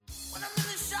When I'm in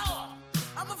the shower,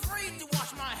 I'm afraid to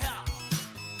wash my hair,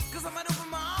 'cause I might open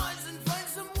my eyes and find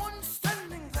someone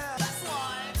standing there. That's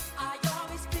why I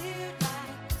always feel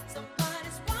like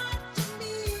somebody's watching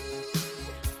me,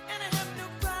 and I have no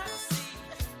privacy.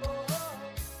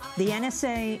 The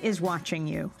NSA is watching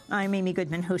you. I'm Amy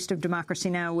Goodman, host of Democracy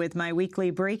Now! With my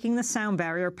weekly Breaking the Sound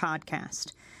Barrier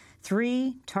podcast.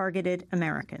 3 targeted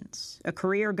Americans: a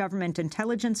career government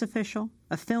intelligence official,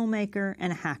 a filmmaker,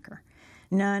 and a hacker.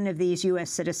 None of these U.S.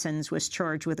 citizens was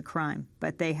charged with a crime,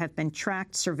 but they have been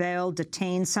tracked, surveilled,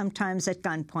 detained, sometimes at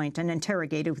gunpoint, and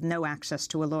interrogated with no access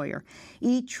to a lawyer.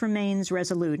 Each remains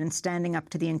resolute in standing up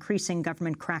to the increasing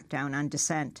government crackdown on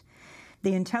dissent.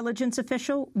 The intelligence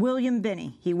official, William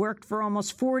Binney. He worked for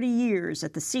almost 40 years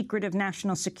at the secretive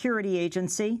National Security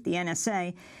Agency, the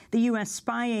NSA, the U.S.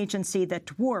 spy agency that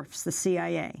dwarfs the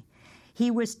CIA. He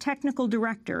was technical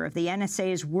director of the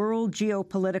NSA's World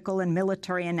Geopolitical and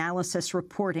Military Analysis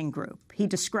Reporting Group. He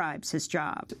describes his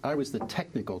job. I was the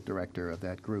technical director of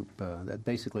that group that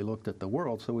basically looked at the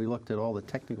world, so we looked at all the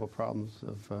technical problems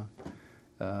of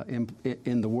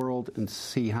in the world and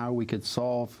see how we could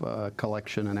solve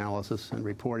collection, analysis, and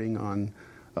reporting on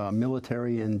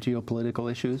military and geopolitical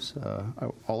issues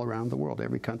all around the world,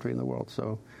 every country in the world.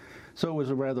 So it was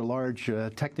a rather large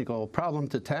technical problem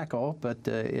to tackle, but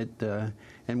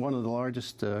and one of the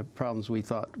largest problems we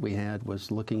thought we had was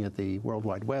looking at the World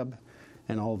Wide Web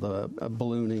and all the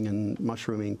ballooning and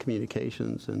mushrooming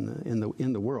communications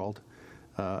in the world.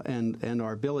 And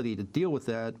our ability to deal with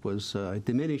that was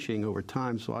diminishing over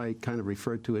time, so I kind of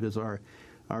referred to it as our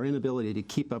inability to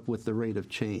keep up with the rate of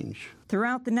change.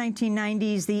 Throughout the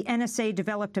 1990s, the NSA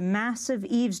developed a massive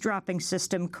eavesdropping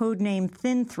system codenamed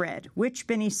Thin Thread, which,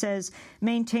 Binney says,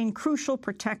 maintained crucial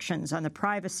protections on the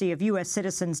privacy of U.S.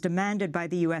 citizens demanded by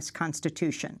the U.S.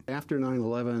 Constitution. After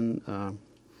 9/11,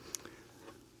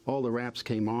 all the wraps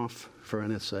came off for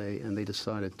NSA, and they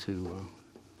decided to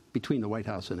between the White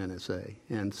House and NSA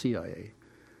and CIA,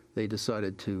 they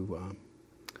decided to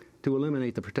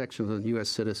eliminate the protections on U.S.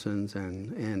 citizens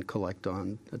and collect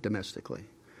on domestically.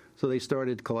 So they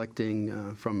started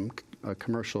collecting from a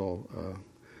commercial,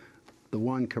 the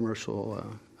one commercial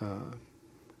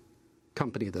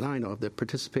company that I know of that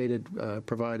participated,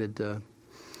 provided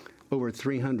over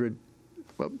 300,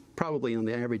 well, probably on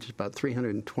the average about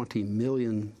 320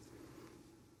 million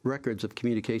records of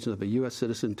communications of a U.S.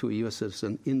 citizen to a U.S.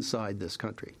 citizen inside this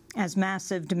country. As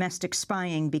massive domestic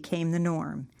spying became the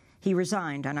norm, he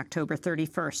resigned on October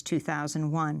 31st,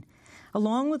 2001.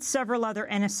 Along with several other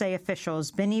NSA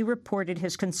officials, Binney reported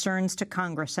his concerns to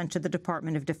Congress and to the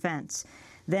Department of Defense.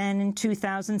 Then, in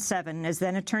 2007, as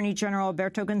then-Attorney General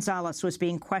Alberto Gonzales was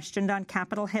being questioned on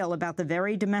Capitol Hill about the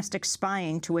very domestic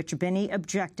spying to which Binney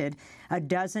objected, a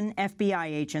dozen FBI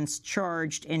agents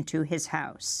charged into his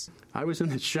house. I was in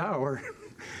the shower.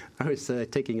 I was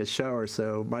taking a shower,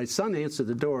 so my son answered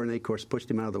the door, and they, of course, pushed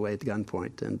him out of the way at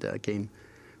gunpoint and came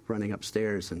running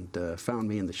upstairs and found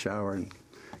me in the shower and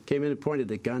came in and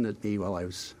pointed a gun at me while I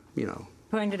was,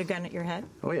 Pointed a gun at your head?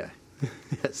 Oh, yeah.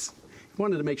 Yes.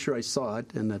 Wanted to make sure I saw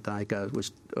it and that I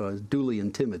was duly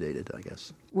intimidated, I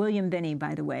guess. William Binney,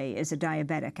 by the way, is a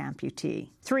diabetic amputee.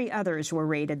 3 others were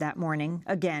raided that morning.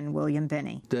 Again, William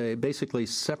Binney. They basically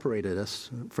separated us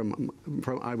from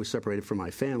I was separated from my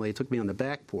family. They took me on the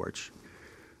back porch,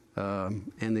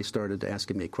 and they started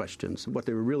asking me questions. What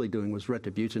they were really doing was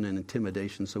retribution and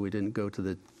intimidation, so we didn't go to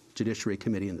the Judiciary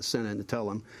Committee in the Senate and tell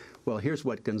them, well, here's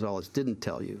what Gonzales didn't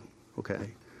tell you,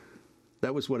 okay?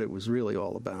 That was what it was really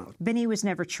all about. Binney was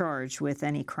never charged with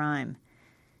any crime.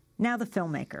 Now the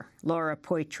filmmaker, Laura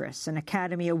Poitras, an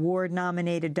Academy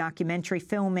Award-nominated documentary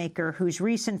filmmaker whose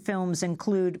recent films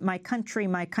include My Country,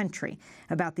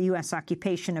 about the U.S.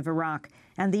 occupation of Iraq,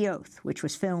 and The Oath, which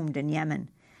was filmed in Yemen.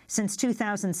 Since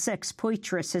 2006,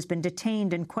 Poitras has been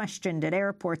detained and questioned at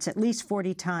airports at least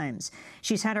 40 times.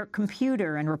 She's had her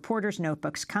computer and reporters'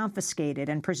 notebooks confiscated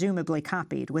and presumably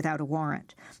copied without a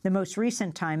warrant. The most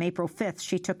recent time, April 5th,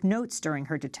 she took notes during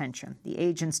her detention. The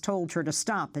agents told her to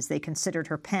stop as they considered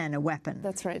her pen a weapon.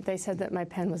 That's right. They said that my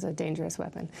pen was a dangerous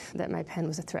weapon, that my pen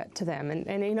was a threat to them. And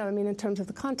in terms of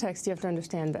the context, you have to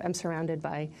understand that I'm surrounded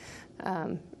by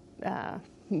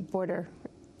border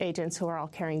agents who are all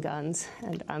carrying guns,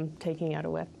 and I'm taking out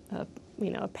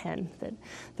a pen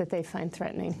that they find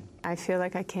threatening. I feel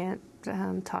like I can't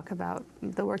talk about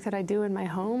the work that I do in my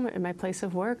home, in my place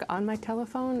of work, on my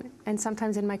telephone, and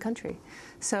sometimes in my country.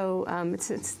 So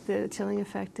it's the chilling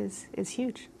effect is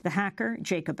huge. The hacker,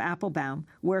 Jacob Applebaum,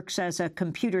 works as a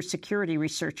computer security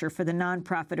researcher for the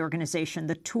nonprofit organization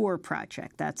The Tor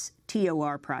Project. That's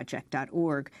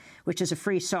torproject.org, which is a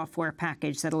free software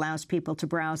package that allows people to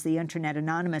browse the Internet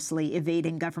anonymously,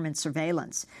 evading government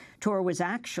surveillance. Tor was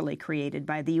actually created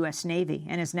by the U.S. Navy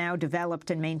and is now developed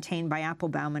and maintained by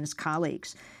Applebaum and his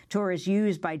colleagues. Tor is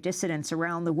used by dissidents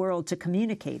around the world to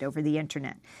communicate over the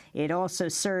Internet. It also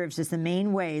serves as the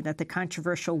main way that the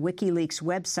controversial WikiLeaks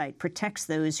website protects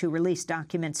those who release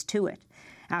documents to it.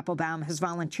 Applebaum has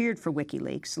volunteered for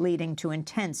WikiLeaks, leading to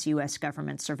intense U.S.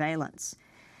 government surveillance.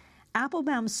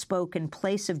 Applebaum spoke in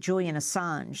place of Julian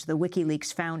Assange, the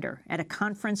WikiLeaks founder, at a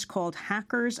conference called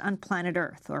Hackers on Planet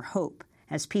Earth, or HOPE,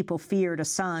 as people feared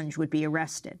Assange would be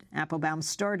arrested. Applebaum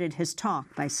started his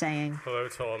talk by saying, "Hello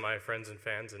to all my friends and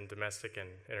fans in domestic and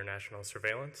international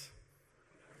surveillance.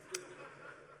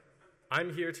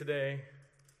 I'm here today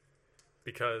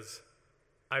because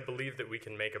I believe that we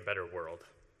can make a better world.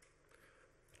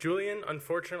 Julian,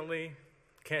 unfortunately,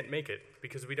 can't make it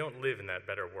because we don't live in that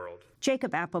better world."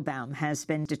 Jacob Applebaum has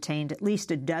been detained at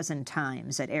least a dozen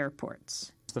times at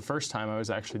airports. The first time I was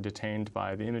actually detained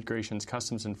by the Immigration's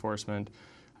Customs Enforcement.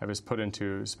 I was put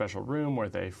into a special room where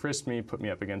they frisked me, put me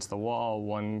up against the wall.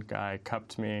 One guy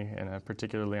cupped me in a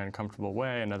particularly uncomfortable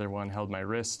way. Another one held my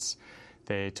wrists.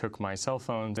 They took my cell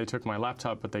phone. They took my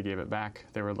laptop, but they gave it back.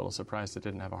 They were a little surprised it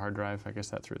didn't have a hard drive. I guess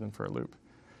that threw them for a loop.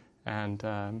 And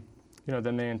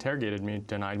then they interrogated me,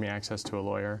 denied me access to a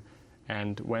lawyer.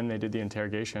 And when they did the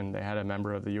interrogation, they had a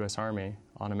member of the U.S. Army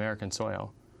on American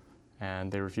soil.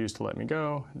 And they refused to let me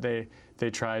go. They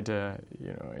tried to,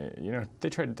 they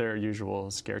tried their usual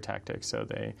scare tactics. So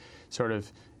they sort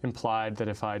of implied that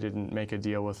if I didn't make a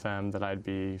deal with them, that I'd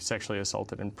be sexually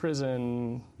assaulted in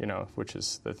prison, which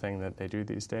is the thing that they do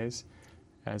these days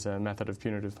as a method of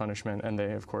punitive punishment. And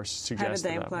they, of course, suggest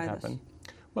that would happen.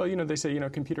 Well, they say,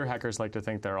 computer hackers like to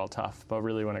think they're all tough, but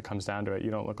really when it comes down to it, you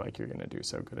don't look like you're going to do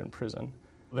so good in prison.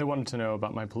 They wanted to know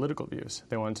about my political views.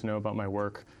 They wanted to know about my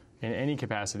work in any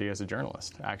capacity as a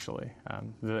journalist, actually.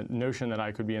 The notion that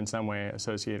I could be in some way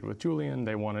associated with Julian,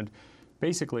 they wanted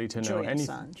basically to know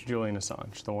Julian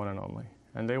Assange, the one and only.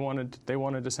 And they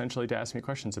wanted essentially to ask me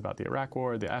questions about the Iraq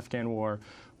War, the Afghan War,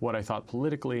 what I thought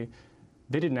politically.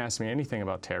 They didn't ask me anything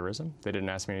about terrorism. They didn't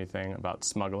ask me anything about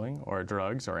smuggling or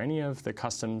drugs or any of the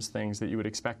customs things that you would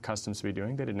expect customs to be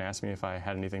doing. They didn't ask me if I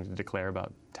had anything to declare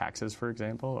about taxes, for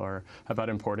example, or about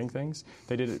importing things.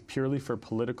 They did it purely for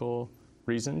political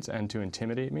reasons and to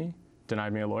intimidate me,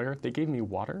 denied me a lawyer. They gave me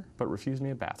water, but refused me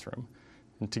a bathroom,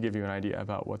 and to give you an idea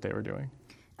about what they were doing.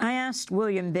 I asked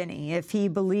William Binney if he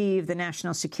believed the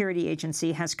National Security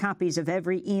Agency has copies of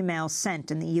every email sent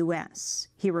in the U.S.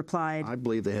 He replied, "I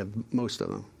believe they have most of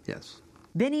them, yes."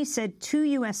 Binney said 2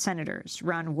 U.S. senators,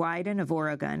 Ron Wyden of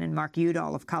Oregon and Mark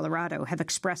Udall of Colorado, have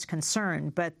expressed concern,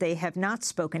 but they have not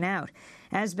spoken out.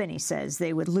 As Binney says,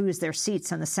 they would lose their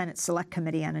seats on the Senate Select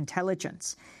Committee on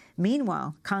Intelligence.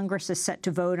 Meanwhile, Congress is set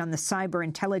to vote on the Cyber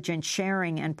Intelligence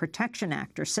Sharing and Protection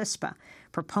Act, or CISPA.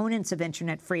 Proponents of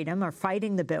Internet freedom are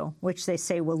fighting the bill, which they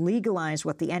say will legalize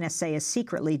what the NSA is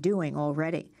secretly doing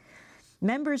already.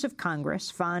 Members of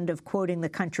Congress, fond of quoting the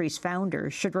country's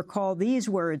founders, should recall these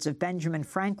words of Benjamin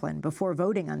Franklin before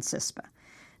voting on CISPA.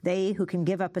 They who can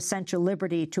give up essential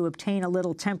liberty to obtain a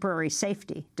little temporary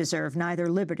safety deserve neither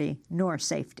liberty nor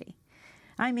safety.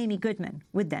 I'm Amy Goodman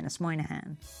with Dennis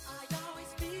Moynihan. I